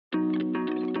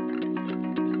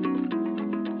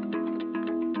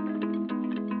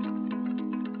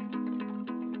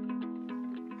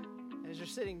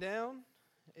sitting down,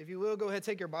 if you will, go ahead and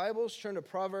take your Bibles, turn to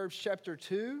Proverbs chapter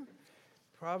 2.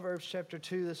 Proverbs chapter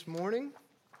 2 this morning.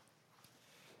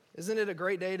 Isn't it a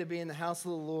great day to be in the house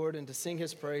of the Lord and to sing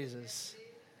His praises?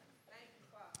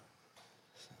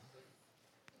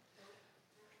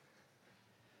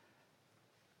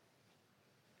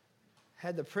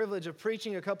 Had the privilege of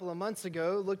preaching a couple of months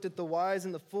ago, looked at the wise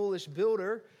and the foolish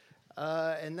builder,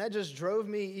 and that just drove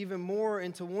me even more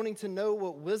into wanting to know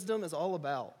what wisdom is all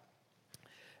about.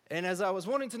 And as I was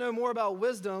wanting to know more about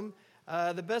wisdom,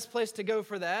 the best place to go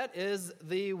for that is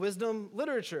the wisdom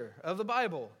literature of the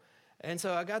Bible. And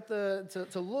so I got to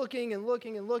looking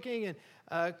and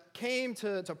came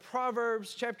to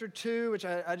Proverbs chapter 2, which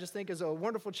I just think is a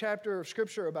wonderful chapter of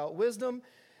scripture about wisdom,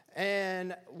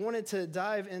 and wanted to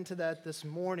dive into that this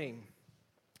morning.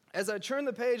 As I turn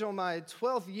the page on my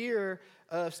 12th year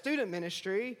of student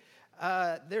ministry,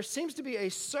 there seems to be a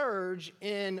surge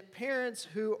in parents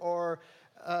who are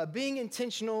being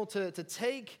intentional to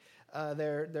take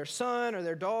their son or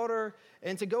their daughter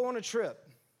and to go on a trip,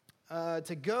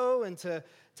 to go and to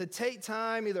take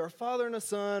time, either a father and a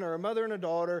son or a mother and a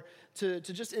daughter, to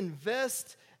just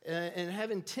invest and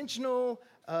have intentional,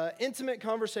 intimate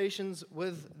conversations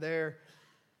with their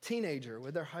teenager,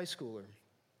 with their high schooler,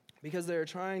 because they're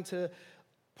trying to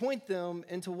point them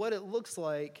into what it looks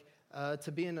like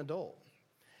to be an adult.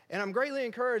 And I'm greatly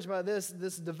encouraged by this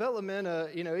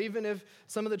development. Even if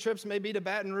some of the trips may be to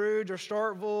Baton Rouge or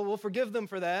Starkville, we'll forgive them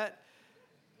for that.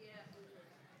 Yeah.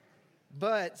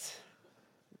 But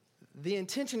the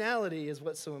intentionality is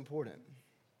what's so important,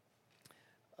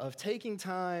 of taking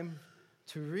time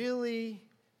to really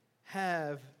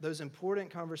have those important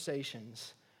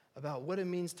conversations about what it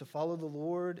means to follow the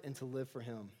Lord and to live for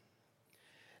Him.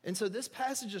 And so this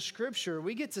passage of Scripture,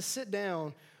 we get to sit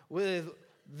down with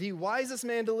the wisest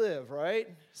man to live, right?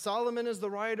 Solomon is the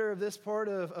writer of this part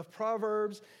of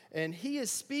Proverbs, and he is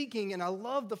speaking, and I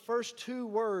love the first two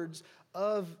words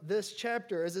of this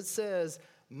chapter as it says,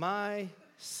 "My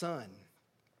son."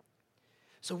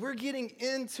 So we're getting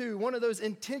into one of those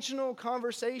intentional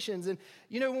conversations. And,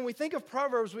 when we think of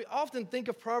Proverbs, we often think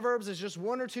of Proverbs as just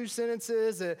one or two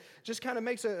sentences that just kind of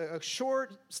makes a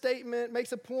short statement,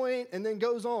 makes a point, and then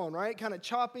goes on, right? Kind of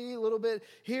choppy, a little bit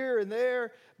here and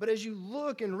there. But as you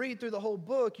look and read through the whole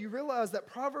book, you realize that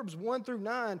Proverbs 1 through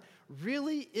 9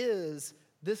 really is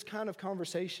this kind of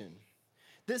conversation.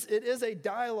 It is a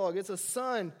dialogue. It's a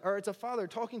son, or it's a father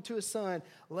talking to his son,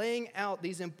 laying out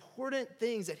these important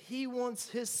things that he wants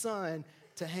his son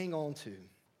to hang on to.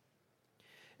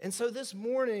 And so this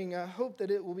morning, I hope that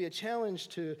it will be a challenge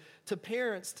to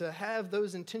parents to have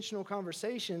those intentional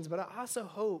conversations, but I also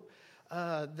hope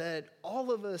that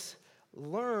all of us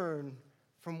learn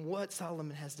from what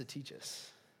Solomon has to teach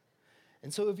us.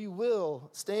 And so if you will,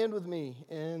 stand with me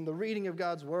in the reading of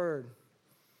God's word,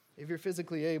 if you're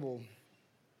physically able.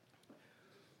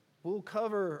 We'll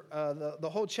cover the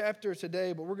whole chapter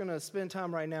today, but we're going to spend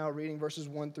time right now reading verses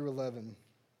 1 through 11.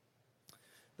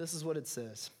 This is what it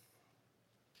says.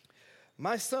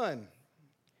 "My son,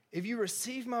 if you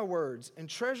receive my words and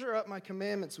treasure up my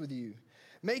commandments with you,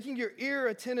 making your ear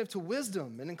attentive to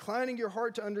wisdom and inclining your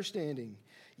heart to understanding,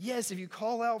 yes, if you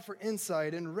call out for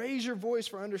insight and raise your voice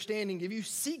for understanding, if you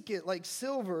seek it like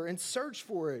silver and search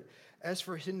for it as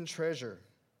for hidden treasure,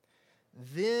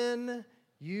 then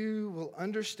you will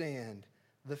understand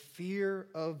the fear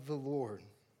of the Lord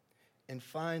and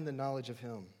find the knowledge of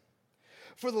Him.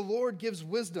 For the Lord gives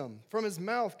wisdom. From His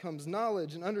mouth comes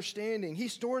knowledge and understanding. He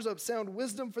stores up sound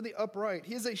wisdom for the upright.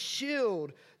 He is a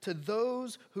shield to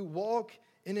those who walk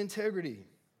in integrity,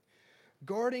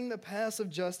 guarding the paths of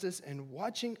justice and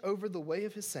watching over the way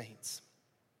of His saints.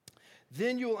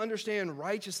 Then you will understand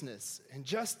righteousness and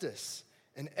justice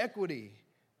and equity,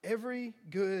 every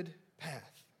good path.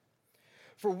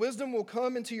 For wisdom will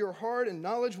come into your heart, and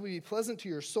knowledge will be pleasant to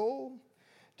your soul.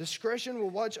 Discretion will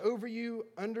watch over you,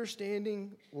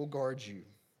 understanding will guard you."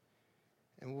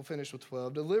 And we'll finish with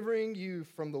 12. "Delivering you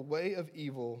from the way of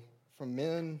evil, from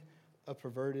men of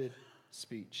perverted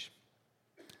speech."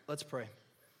 Let's pray.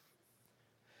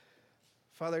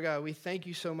 Father God, we thank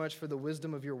you so much for the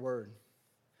wisdom of your word.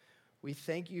 We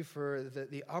thank you for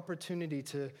the opportunity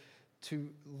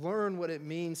to learn what it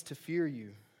means to fear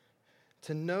you,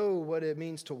 to know what it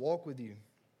means to walk with you.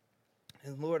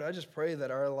 And Lord, I just pray that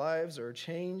our lives are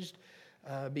changed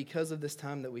because of this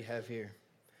time that we have here,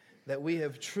 that we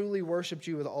have truly worshiped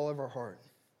you with all of our heart.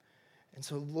 And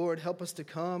so, Lord, help us to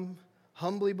come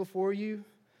humbly before you,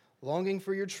 longing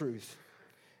for your truth.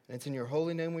 And it's in your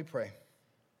holy name we pray.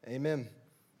 Amen.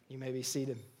 You may be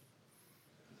seated.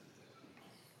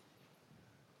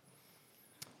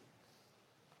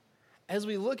 as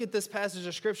we look at this passage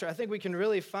of Scripture, I think we can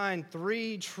really find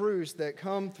three truths that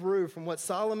come through from what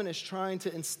Solomon is trying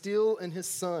to instill in his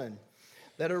son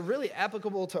that are really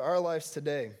applicable to our lives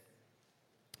today.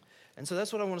 And so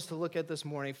that's what I want us to look at this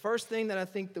morning. First thing that I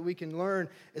think that we can learn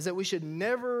is that we should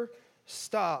never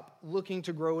stop looking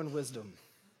to grow in wisdom.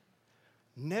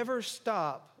 Never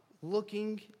stop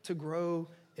looking to grow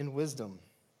in wisdom.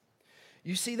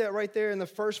 You see that right there in the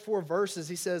first 4 verses.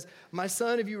 He says, "My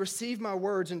son, if you receive my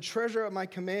words and treasure up my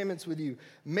commandments with you,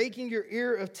 making your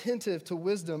ear attentive to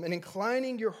wisdom and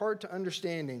inclining your heart to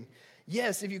understanding.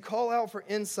 Yes, if you call out for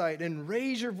insight and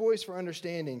raise your voice for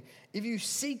understanding, if you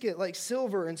seek it like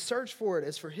silver and search for it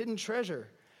as for hidden treasure."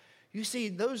 You see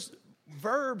those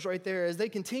verbs right there, as they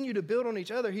continue to build on each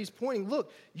other, he's pointing,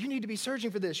 look, you need to be searching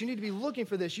for this. You need to be looking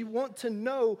for this. You want to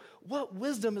know what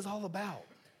wisdom is all about.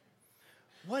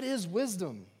 What is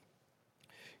wisdom?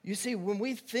 You see, when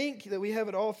we think that we have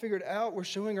it all figured out, we're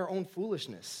showing our own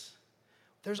foolishness.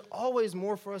 There's always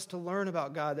more for us to learn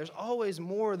about God. There's always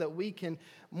more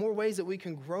ways that we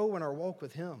can grow in our walk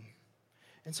with him.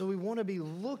 And so we want to be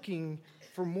looking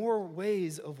for more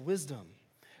ways of wisdom,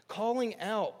 calling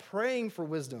out, praying for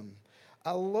wisdom.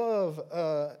 I love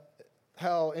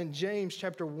how in James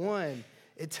chapter 1,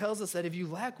 it tells us that if you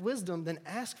lack wisdom, then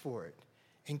ask for it.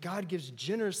 And God gives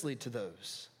generously to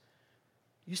those.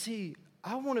 You see,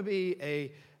 I want to be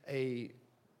a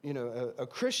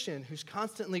Christian who's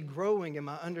constantly growing in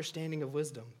my understanding of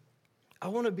wisdom. I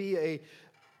want to be a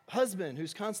husband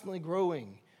who's constantly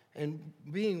growing and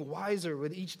being wiser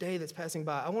with each day that's passing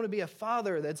by. I want to be a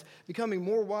father that's becoming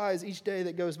more wise each day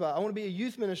that goes by. I want to be a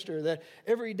youth minister that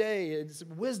every day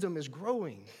wisdom is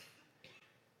growing.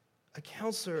 A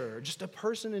counselor, just a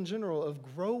person in general of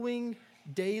growing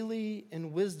daily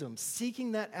in wisdom,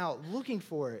 seeking that out, looking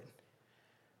for it,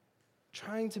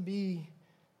 trying to be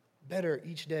better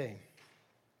each day.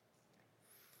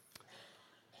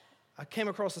 I came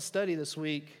across a study this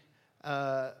week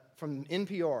from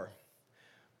NPR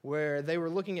where they were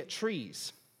looking at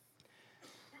trees.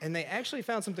 And they actually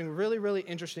found something really, really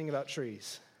interesting about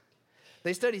trees.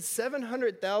 They studied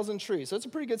 700,000 trees. So that's a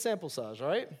pretty good sample size,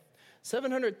 right?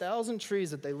 700,000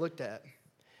 trees that they looked at.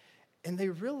 And they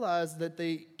realized that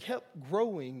they kept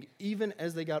growing even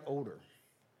as they got older.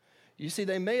 You see,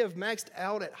 they may have maxed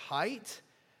out at height,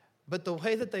 but the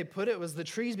way that they put it was the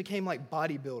trees became like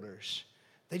bodybuilders.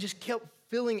 They just kept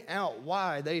filling out.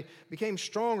 Why? They became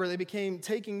stronger. They became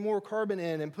taking more carbon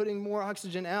in and putting more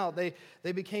oxygen out. They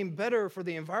became better for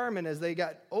the environment as they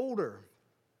got older.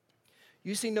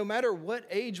 You see, no matter what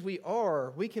age we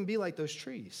are, we can be like those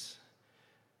trees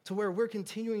to where we're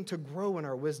continuing to grow in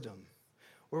our wisdom,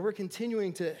 where we're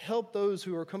continuing to help those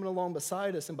who are coming along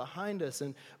beside us and behind us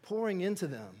and pouring into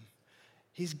them.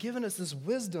 He's given us this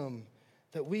wisdom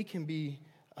that we can be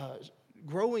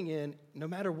growing in no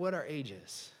matter what our age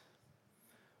is.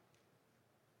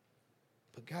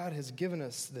 But God has given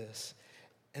us this.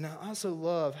 And I also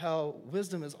love how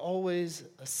wisdom is always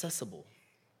accessible.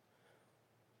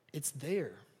 It's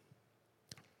there.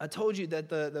 I told you that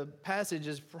the passage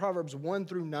is Proverbs 1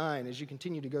 through 9 as you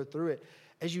continue to go through it.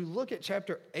 As you look at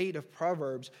chapter 8 of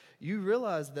Proverbs, you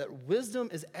realize that wisdom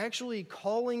is actually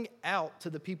calling out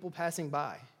to the people passing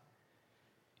by.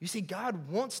 You see, God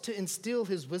wants to instill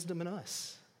his wisdom in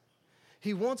us.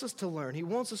 He wants us to learn. He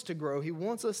wants us to grow. He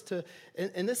wants us to,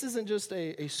 and this isn't just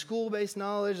a school-based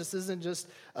knowledge. This isn't just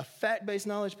a fact-based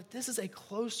knowledge, but this is a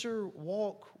closer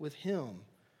walk with him.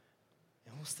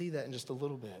 And we'll see that in just a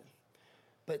little bit.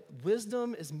 But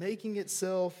wisdom is making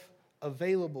itself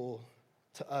available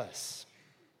to us.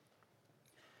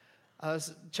 I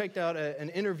checked out an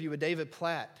interview with David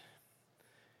Platt.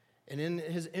 And in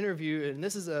his interview, and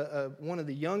this is one of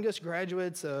the youngest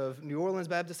graduates of New Orleans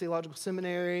Baptist Theological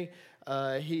Seminary.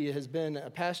 He has been a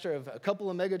pastor of a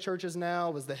couple of mega churches now,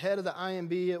 was the head of the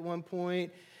IMB at one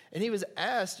point. And he was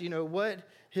asked, what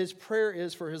his prayer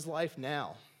is for his life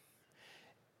now.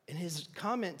 And his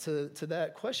comment to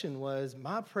that question was,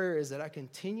 my prayer is that I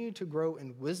continue to grow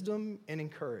in wisdom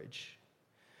and courage.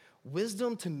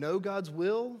 Wisdom to know God's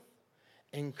will,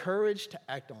 and courage to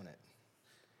act on it.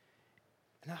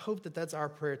 And I hope that that's our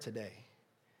prayer today,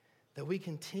 that we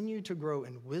continue to grow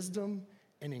in wisdom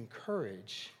and in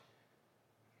courage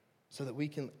so that we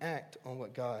can act on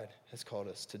what God has called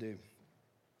us to do.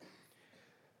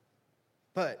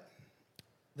 But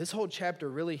this whole chapter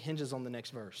really hinges on the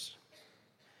next verse.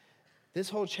 This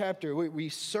whole chapter, we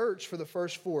search for the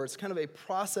first 4. It's kind of a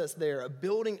process there, a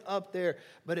building up there,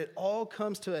 but it all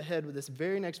comes to a head with this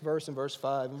very next verse in verse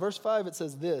 5. In verse 5, it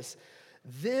says this,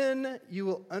 "Then you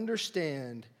will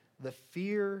understand the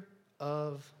fear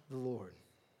of the Lord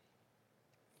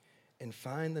and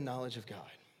find the knowledge of God."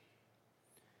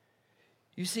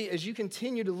 You see, as you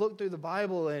continue to look through the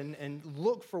Bible and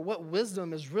look for what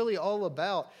wisdom is really all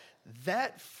about,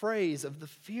 that phrase of the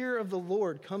fear of the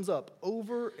Lord comes up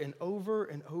over and over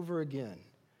and over again.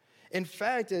 In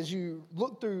fact, as you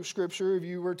look through Scripture, if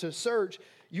you were to search,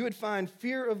 you would find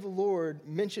fear of the Lord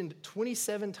mentioned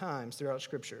 27 times throughout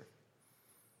Scripture.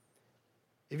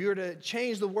 If you were to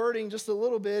change the wording just a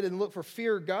little bit and look for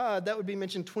fear of God, that would be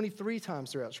mentioned 23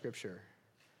 times throughout Scripture.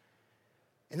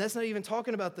 And that's not even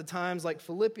talking about the times like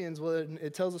Philippians when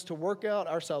it tells us to work out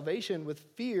our salvation with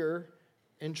fear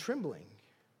and trembling,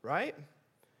 right?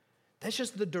 That's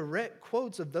just the direct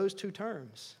quotes of those two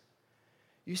terms.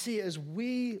 You see, as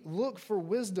we look for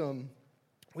wisdom,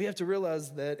 we have to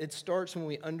realize that it starts when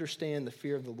we understand the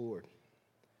fear of the Lord.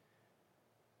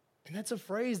 And that's a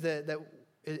phrase that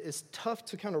is tough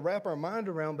to kind of wrap our mind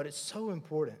around, but it's so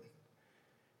important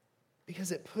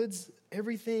because it puts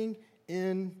everything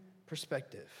in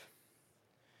perspective.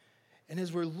 And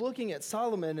as we're looking at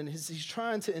Solomon and he's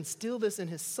trying to instill this in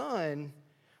his son,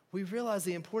 we realize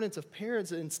the importance of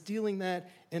parents instilling that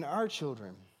in our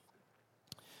children.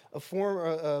 A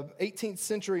former 18th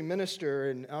century minister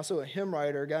and also a hymn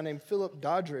writer, a guy named Philip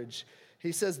Doddridge,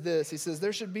 he says this, he says,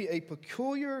 there should be a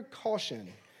peculiar caution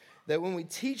that when we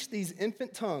teach these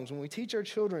infant tongues, when we teach our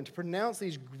children to pronounce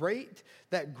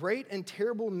that great and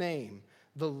terrible name,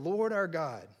 the Lord our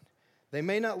God, they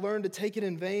may not learn to take it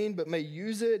in vain, but may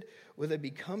use it with a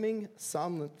becoming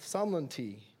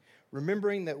solemnity,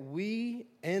 remembering that we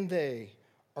and they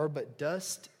are but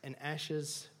dust and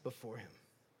ashes before him.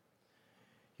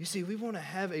 You see, we want to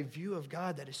have a view of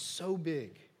God that is so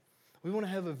big. We want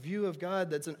to have a view of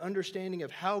God that's an understanding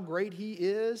of how great he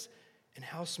is and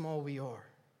how small we are.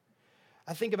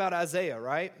 I think about Isaiah,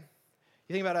 right?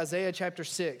 You think about Isaiah chapter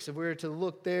 6. If we were to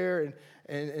look there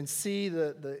and see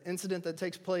the incident that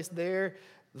takes place there,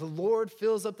 the Lord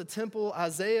fills up the temple.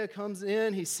 Isaiah comes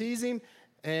in, he sees him,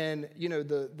 and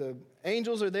the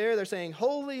angels are there. They're saying,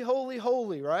 holy, holy,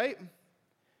 holy, right?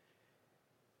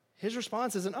 His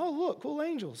response isn't, oh, look, cool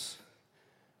angels.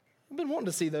 I've been wanting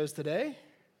to see those today.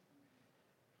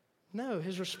 No,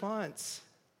 his response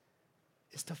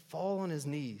is to fall on his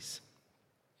knees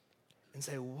and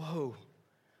say, whoa,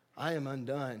 I am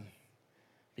undone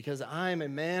because I am a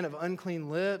man of unclean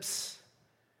lips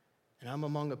and I'm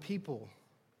among a people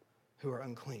who are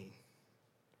unclean.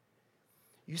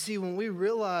 You see, when we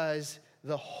realize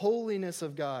the holiness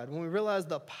of God, when we realize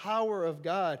the power of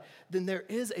God, then there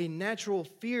is a natural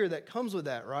fear that comes with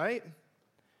that, right?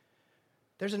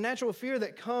 There's a natural fear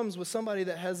that comes with somebody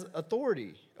that has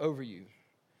authority over you.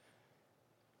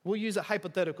 We'll use a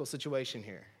hypothetical situation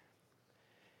here.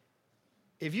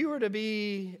 If you were to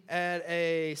be at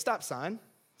a stop sign,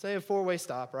 say a four-way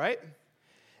stop, right?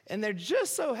 And there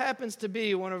just so happens to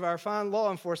be one of our fine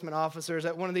law enforcement officers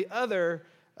at one of the other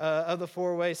of the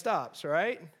four-way stops,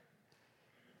 right?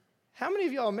 How many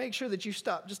of y'all make sure that you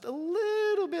stop just a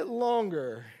little bit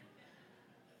longer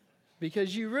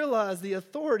because you realize the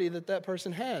authority that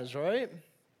person has, right?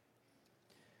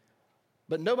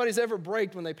 But nobody's ever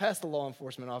braked when they pass the law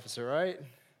enforcement officer, right?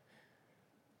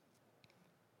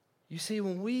 You see,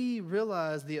 when we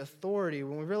realize the authority,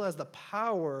 when we realize the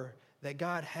power that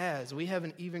God has, we have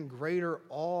an even greater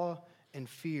awe and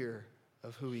fear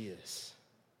of who he is.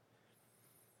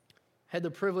 Had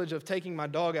the privilege of taking my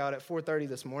dog out at 4:30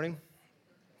 this morning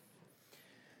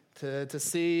to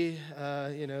see,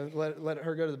 let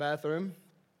her go to the bathroom.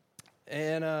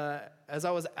 And as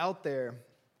I was out there,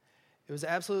 it was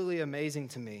absolutely amazing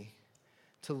to me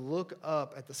to look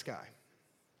up at the sky.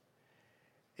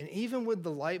 And even with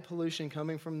the light pollution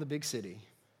coming from the big city,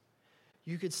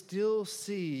 you could still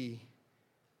see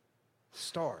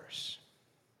stars.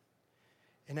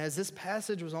 And as this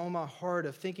passage was on my heart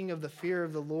of thinking of the fear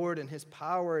of the Lord and his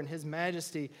power and his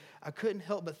majesty, I couldn't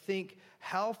help but think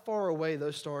how far away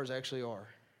those stars actually are.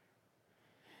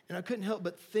 And I couldn't help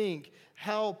but think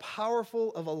how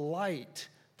powerful of a light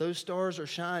those stars are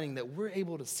shining that we're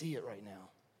able to see it right now.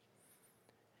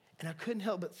 And I couldn't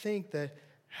help but think that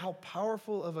how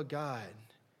powerful of a God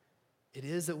it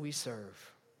is that we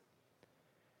serve,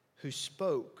 who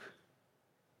spoke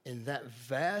in that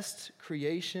vast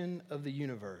creation of the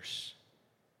universe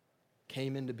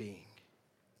came into being.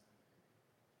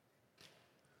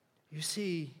 You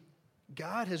see,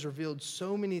 God has revealed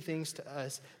so many things to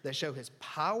us that show his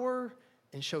power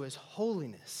and show his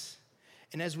holiness.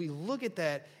 And as we look at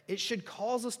that, it should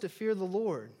cause us to fear the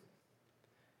Lord.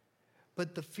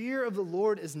 But the fear of the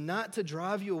Lord is not to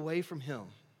drive you away from him,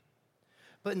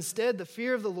 but instead the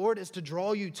fear of the Lord is to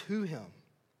draw you to him.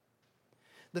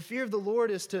 The fear of the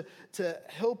Lord is to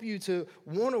help you to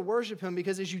want to worship him,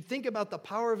 because as you think about the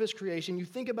power of his creation, you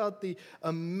think about the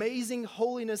amazing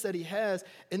holiness that he has,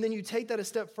 and then you take that a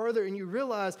step further and you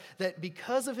realize that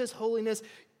because of his holiness,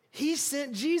 he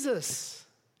sent Jesus.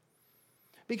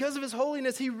 Because of his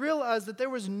holiness, he realized that there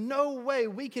was no way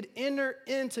we could enter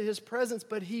into his presence,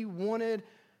 but he wanted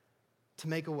to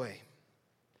make a way.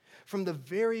 From the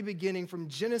very beginning, from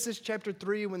Genesis chapter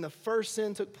 3, when the first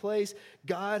sin took place,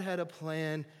 God had a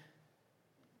plan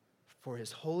for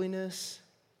his holiness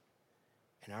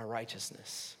and our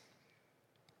righteousness.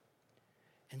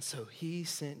 And so he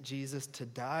sent Jesus to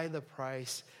die the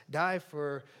price, die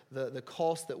for the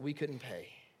cost that we couldn't pay.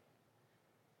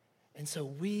 And so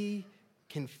we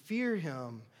can fear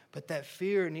him, but that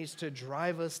fear needs to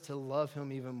drive us to love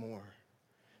him even more,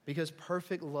 because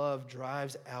perfect love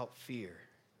drives out fear.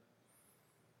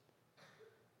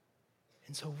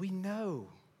 And so we know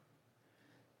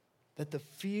that the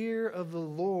fear of the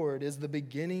Lord is the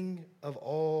beginning of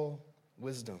all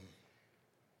wisdom.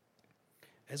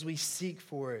 As we seek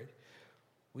for it,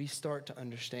 we start to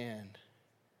understand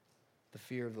the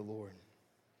fear of the Lord.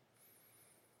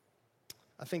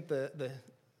 I think the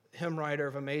hymn writer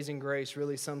of Amazing Grace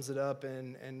really sums it up,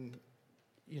 and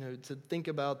to think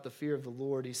about the fear of the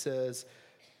Lord, he says,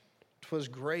 "'Twas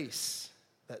grace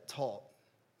that taught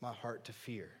my heart to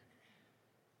fear.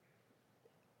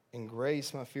 In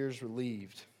grace my fears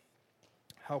relieved.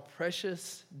 How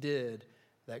precious did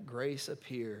that grace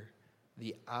appear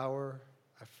the hour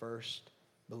I first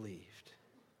believed."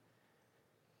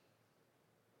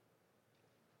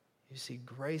 You see,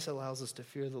 grace allows us to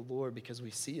fear the Lord because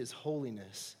we see his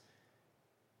holiness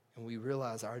and we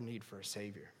realize our need for a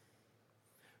Savior.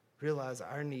 Realize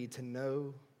our need to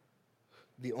know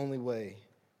the only way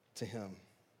to him.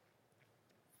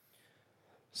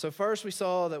 So first, we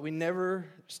saw that we never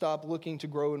stop looking to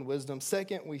grow in wisdom.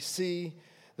 Second, we see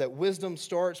that wisdom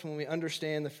starts when we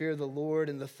understand the fear of the Lord.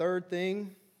 And the third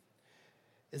thing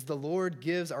is the Lord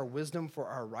gives our wisdom for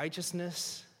our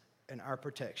righteousness and our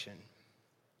protection.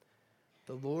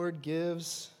 The Lord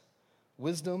gives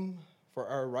wisdom for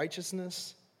our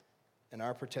righteousness and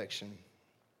our protection.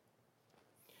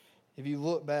 If you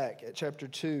look back at chapter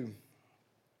 2,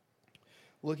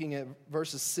 looking at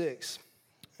verses 6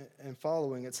 and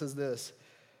following, it says this: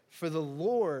 "For the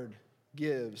Lord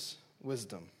gives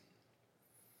wisdom.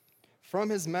 From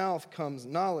his mouth comes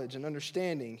knowledge and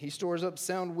understanding. He stores up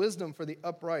sound wisdom for the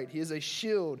upright. He is a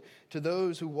shield to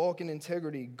those who walk in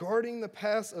integrity, guarding the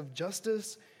paths of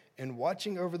justice and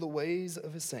watching over the ways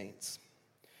of his saints.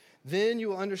 Then you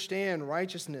will understand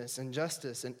righteousness and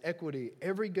justice and equity,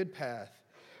 every good path.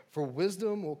 For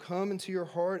wisdom will come into your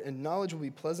heart, and knowledge will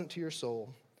be pleasant to your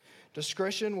soul.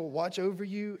 Discretion will watch over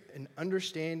you, and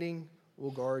understanding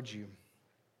will guard you."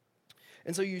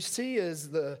 And so you see, as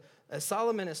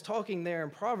Solomon is talking there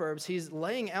in Proverbs, he's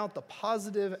laying out the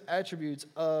positive attributes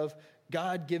of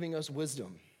God giving us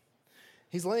wisdom.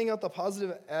 He's laying out the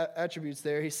positive attributes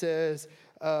there. He says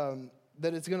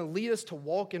that it's going to lead us to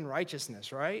walk in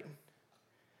righteousness, right?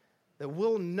 That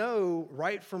we'll know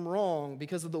right from wrong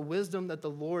because of the wisdom that the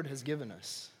Lord has given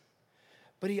us.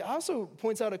 But he also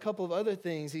points out a couple of other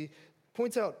things. He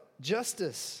points out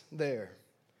justice there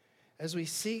as we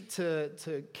seek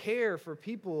to care for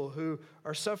people who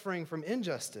are suffering from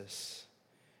injustice,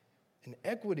 and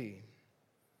equity.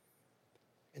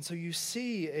 And so you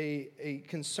see a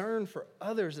concern for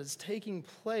others that's taking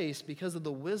place because of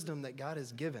the wisdom that God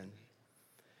has given.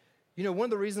 You know, one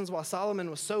of the reasons why Solomon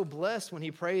was so blessed when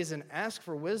he prays and asks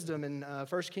for wisdom in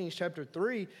 1 Kings chapter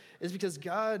 3 is because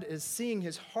God is seeing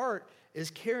his heart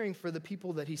is caring for the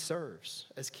people that he serves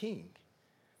as king.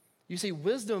 You see,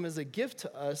 wisdom is a gift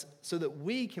to us so that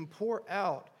we can pour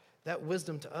out that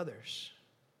wisdom to others.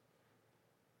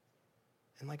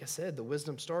 And like I said, the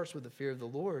wisdom starts with the fear of the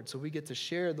Lord, so we get to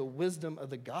share the wisdom of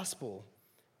the gospel,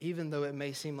 even though it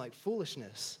may seem like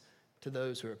foolishness to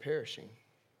those who are perishing.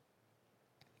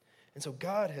 And so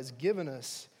God has given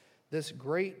us this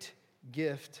great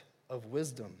gift of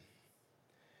wisdom,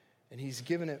 and he's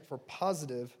given it for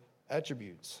positive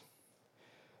attributes.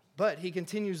 But he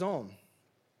continues on.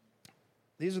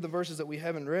 These are the verses that we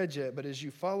haven't read yet, but as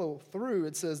you follow through,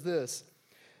 it says this: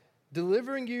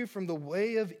 "Delivering you from the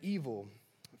way of evil,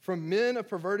 from men of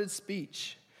perverted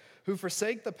speech, who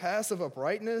forsake the paths of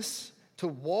uprightness, to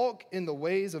walk in the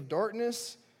ways of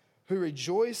darkness, who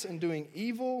rejoice in doing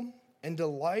evil and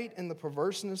delight in the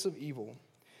perverseness of evil,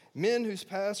 men whose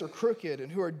paths are crooked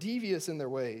and who are devious in their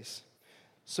ways.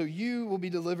 So you will be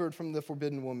delivered from the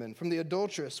forbidden woman, from the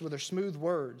adulteress with her smooth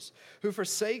words, who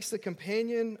forsakes the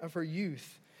companion of her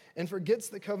youth and forgets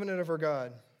the covenant of her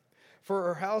God. For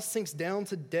her house sinks down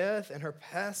to death, and her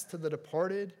paths to the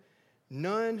departed.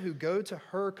 None who go to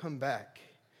her come back,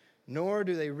 nor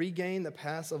do they regain the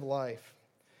paths of life.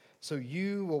 So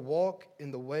you will walk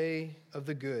in the way of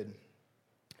the good,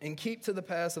 and keep to the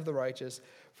paths of the righteous.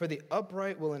 For the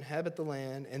upright will inhabit the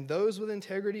land, and those with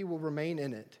integrity will remain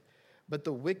in it. But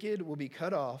the wicked will be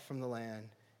cut off from the land,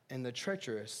 and the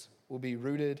treacherous will be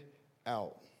rooted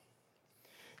out.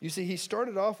 You see, he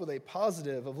started off with a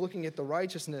positive of looking at the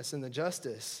righteousness and the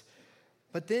justice,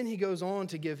 but then he goes on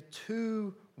to give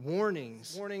two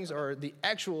warnings. Warnings are the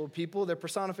actual people, they're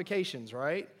personifications,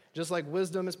 right? Just like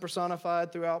wisdom is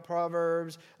personified throughout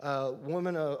Proverbs,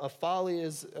 woman of folly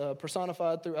is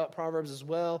personified throughout Proverbs as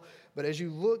well. But as you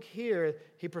look here,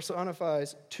 he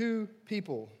personifies two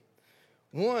people.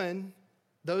 One,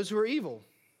 those who are evil.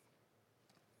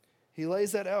 He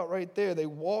lays that out right there. They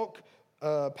walk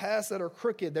paths that are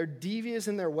crooked. They're devious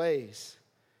in their ways.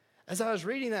 As I was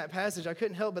reading that passage, I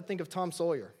couldn't help but think of Tom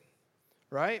Sawyer,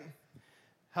 right?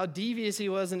 How devious he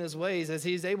was in his ways as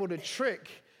he's able to trick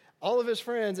all of his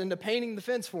friends into painting the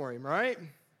fence for him, right?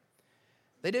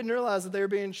 They didn't realize that they were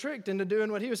being tricked into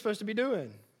doing what he was supposed to be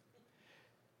doing.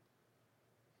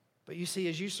 But you see,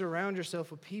 as you surround yourself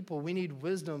with people, we need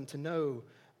wisdom to know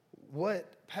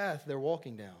what path they're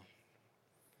walking down,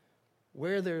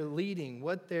 where they're leading,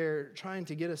 what they're trying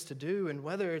to get us to do, and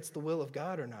whether it's the will of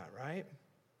God or not, right?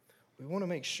 We want to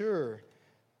make sure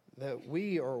that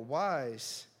we are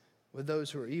wise with those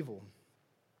who are evil.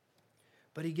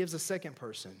 But he gives a second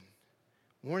person,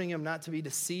 warning him not to be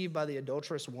deceived by the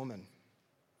adulterous woman.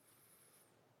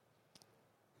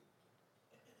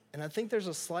 And I think there's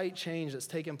a slight change that's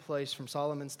taken place from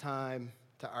Solomon's time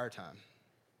to our time.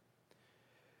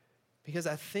 Because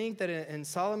I think that in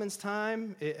Solomon's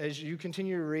time, as you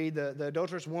continue to read, the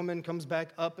adulterous woman comes back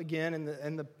up again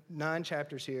in the 9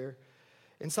 chapters here.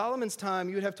 In Solomon's time,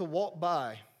 you would have to walk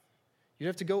by. You'd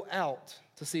have to go out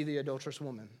to see the adulterous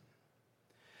woman.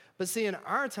 But see, in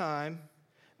our time,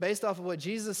 based off of what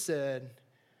Jesus said,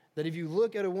 that if you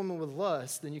look at a woman with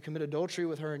lust, then you commit adultery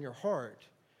with her in your heart.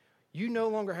 You no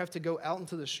longer have to go out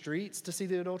into the streets to see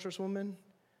the adulterous woman,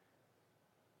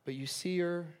 but you see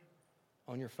her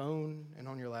on your phone and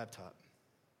on your laptop.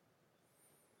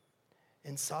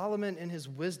 And Solomon, in his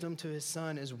wisdom to his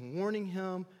son, is warning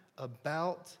him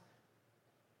about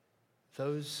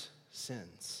those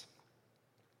sins.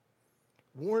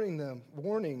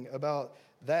 Warning about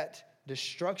that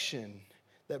destruction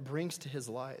that brings to his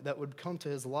life, that would come to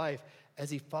his life as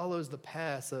he follows the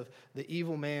paths of the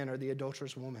evil man or the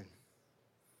adulterous woman.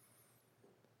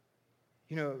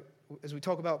 You know, as we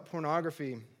talk about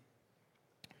pornography,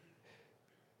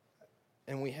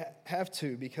 and we have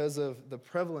to because of the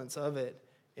prevalence of it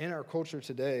in our culture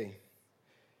today,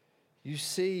 you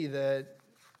see that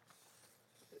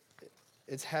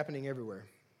it's happening everywhere.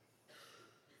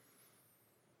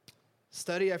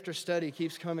 Study after study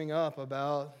keeps coming up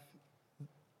about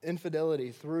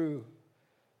infidelity through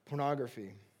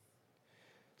pornography.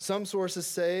 Some sources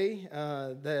say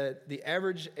that the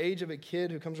average age of a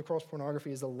kid who comes across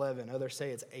pornography is 11. Others say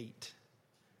it's 8.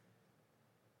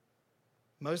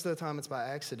 Most of the time it's by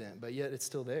accident, but yet it's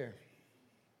still there,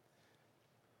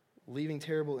 leaving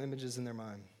terrible images in their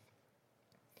mind.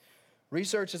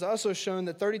 Research has also shown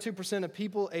that 32% of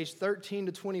people aged 13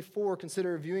 to 24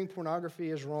 consider viewing pornography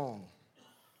as wrong.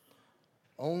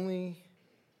 Only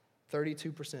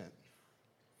 32%.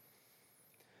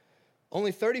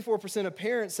 Only 34% of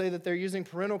parents say that they're using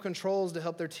parental controls to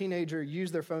help their teenager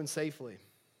use their phone safely.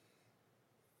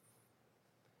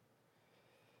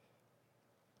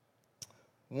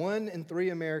 One in 3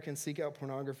 Americans seek out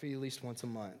pornography at least once a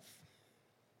month.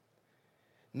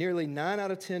 Nearly 9 out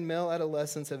of 10 male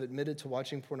adolescents have admitted to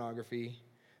watching pornography.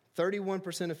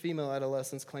 31% of female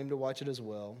adolescents claim to watch it as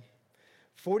well.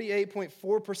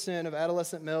 48.4% of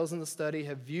adolescent males in the study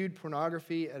have viewed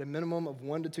pornography at a minimum of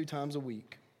 1 to 2 times a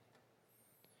week.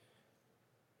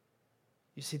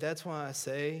 You see, that's why I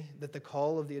say that the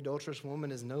call of the adulterous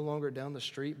woman is no longer down the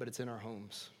street, but it's in our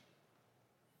homes.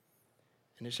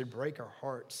 And it should break our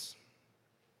hearts.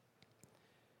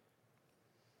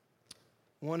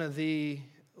 One of the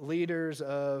leaders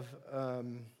of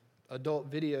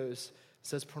adult videos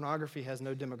says pornography has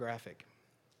no demographic.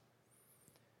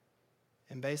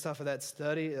 And based off of that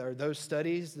study, or those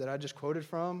studies that I just quoted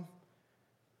from,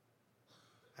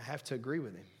 I have to agree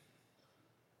with him.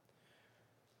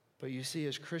 But you see,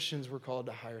 as Christians, we're called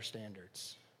to higher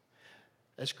standards.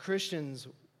 As Christians,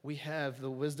 we have the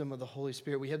wisdom of the Holy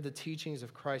Spirit. We have the teachings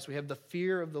of Christ. We have the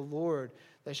fear of the Lord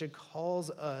that should cause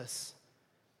us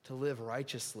to live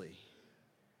righteously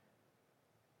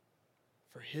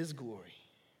for His glory.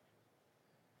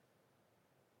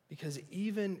 Because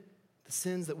even the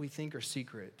sins that we think are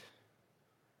secret,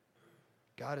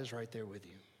 God is right there with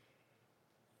you.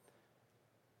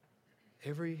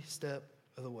 Every step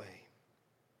of the way.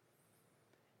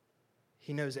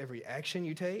 He knows every action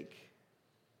you take.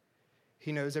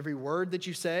 He knows every word that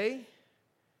you say.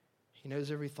 He knows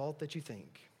every thought that you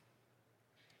think.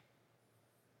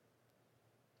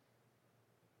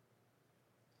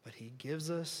 But he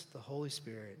gives us the Holy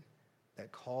Spirit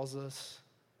that calls us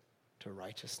to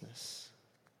righteousness.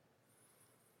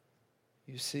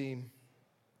 You see,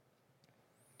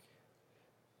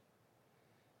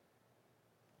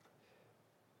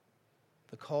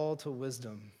 the call to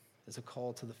wisdom is a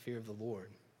call to the fear of the Lord,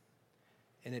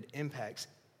 and it impacts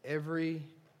every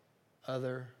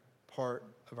other part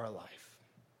of our life.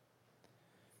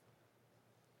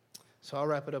 So I'll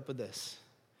wrap it up with this.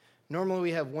 Normally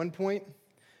we have 1 point.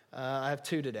 I have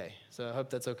 2 today, so I hope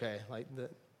that's okay,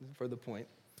 for the point.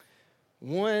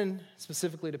 1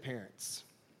 specifically to parents.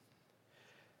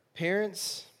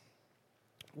 Parents,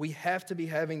 we have to be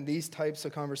having these types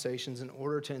of conversations in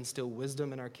order to instill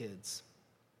wisdom in our kids.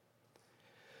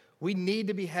 We need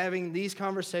to be having these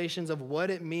conversations of what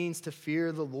it means to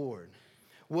fear the Lord,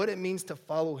 what it means to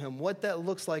follow him, what that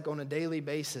looks like on a daily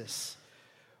basis,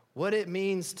 what it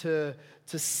means to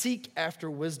seek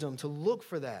after wisdom, to look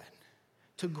for that,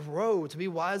 to grow, to be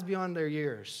wise beyond their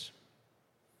years.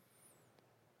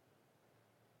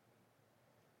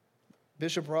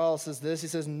 Bishop Ryle says this. He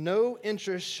says, no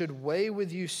interest should weigh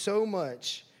with you so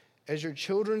much as your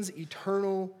children's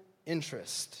eternal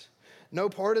interest. No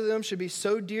part of them should be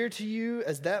so dear to you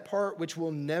as that part which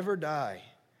will never die.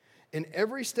 In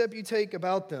every step you take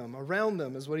about them, around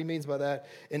them is what he means by that,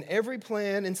 in every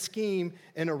plan and scheme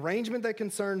and arrangement that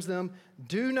concerns them,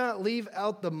 do not leave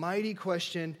out the mighty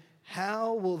question,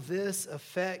 how will this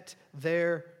affect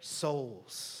their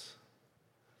souls?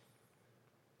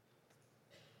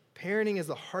 Parenting is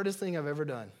the hardest thing I've ever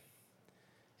done.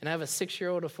 And I have a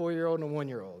 6-year-old, a 4-year-old, and a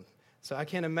 1-year-old. So I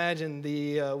can't imagine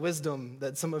the wisdom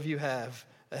that some of you have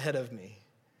ahead of me.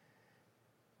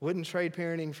 Wouldn't trade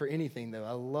parenting for anything, though.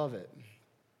 I love it.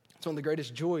 It's one of the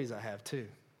greatest joys I have, too.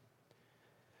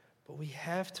 But we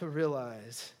have to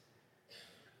realize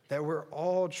that we're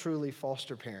all truly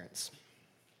foster parents.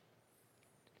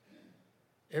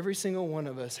 Every single one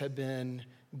of us have been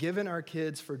given our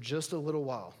kids for just a little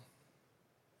while.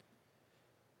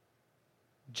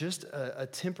 Just a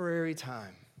temporary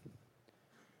time.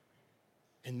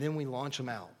 And then we launch them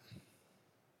out.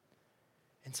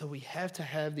 And so we have to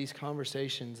have these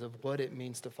conversations of what it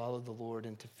means to follow the Lord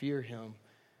and to fear him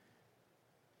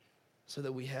so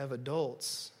that we have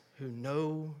adults who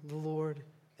know the Lord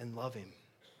and love him.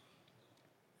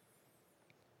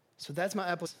 So that's my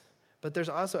application. But there's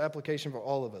also application for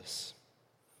all of us.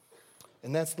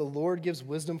 And that's the Lord gives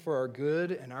wisdom for our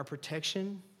good and our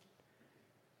protection,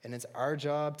 and it's our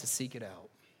job to seek it out.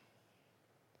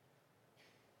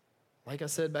 Like I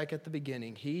said back at the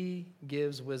beginning, he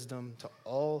gives wisdom to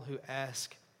all who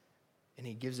ask, and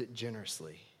he gives it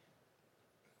generously.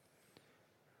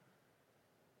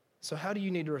 So how do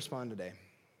you need to respond today?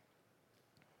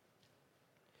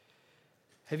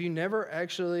 Have you never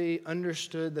actually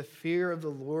understood the fear of the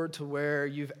Lord to where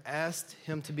you've asked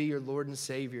him to be your Lord and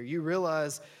Savior? You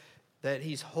realize that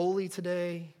he's holy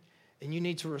today, and you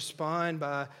need to respond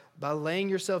by laying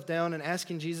yourself down and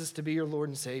asking Jesus to be your Lord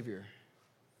and Savior.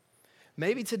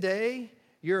 Maybe today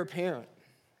you're a parent,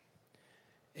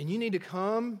 and you need to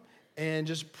come and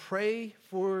just pray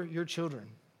for your children,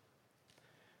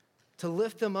 to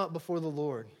lift them up before the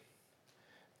Lord.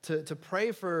 To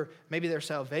pray for maybe their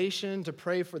salvation, to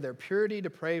pray for their purity, to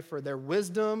pray for their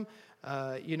wisdom.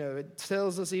 It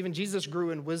tells us even Jesus grew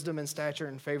in wisdom and stature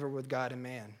and favor with God and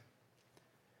man.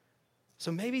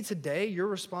 So maybe today your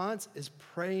response is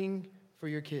praying for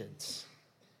your kids,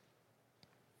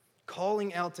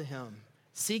 calling out to him,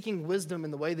 seeking wisdom in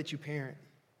the way that you parent.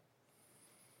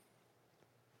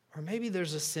 Or maybe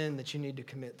there's a sin that you need to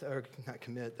commit, or not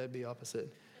commit, that'd be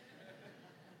opposite.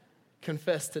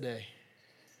 Confess today.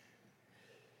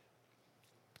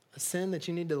 A sin that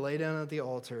you need to lay down at the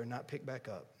altar and not pick back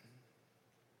up.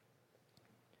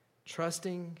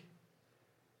 Trusting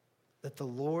that the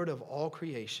Lord of all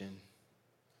creation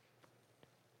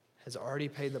has already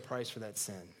paid the price for that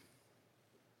sin.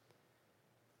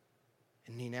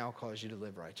 And he now calls you to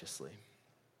live righteously.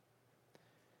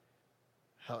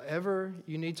 However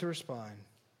you need to respond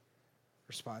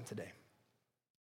today.